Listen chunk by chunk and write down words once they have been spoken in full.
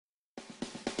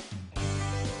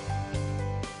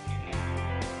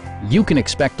You can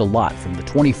expect a lot from the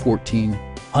 2014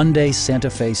 Hyundai Santa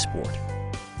Fe Sport.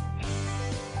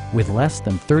 With less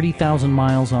than 30,000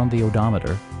 miles on the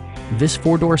odometer, this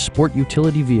four-door sport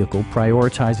utility vehicle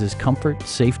prioritizes comfort,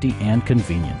 safety, and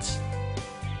convenience.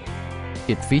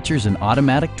 It features an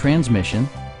automatic transmission,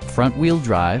 front-wheel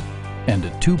drive, and a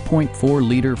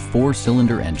 2.4-liter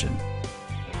four-cylinder engine.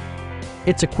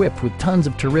 It's equipped with tons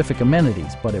of terrific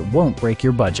amenities, but it won't break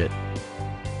your budget,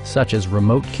 such as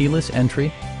remote keyless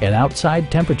entry, an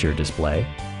outside temperature display,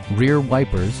 rear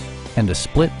wipers, and a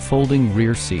split folding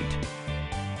rear seat.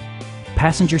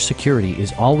 Passenger security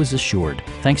is always assured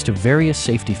thanks to various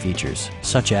safety features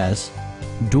such as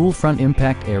dual front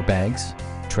impact airbags,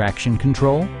 traction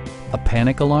control, a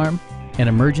panic alarm, an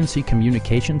emergency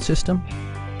communication system,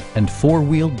 and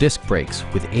four-wheel disc brakes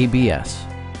with ABS.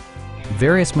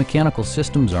 Various mechanical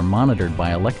systems are monitored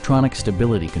by electronic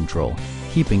stability control,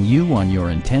 keeping you on your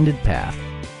intended path.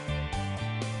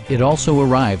 It also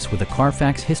arrives with a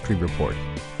Carfax history report,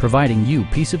 providing you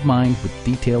peace of mind with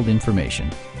detailed information.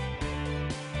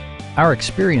 Our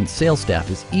experienced sales staff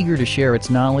is eager to share its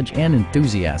knowledge and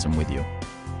enthusiasm with you.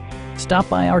 Stop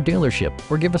by our dealership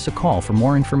or give us a call for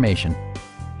more information.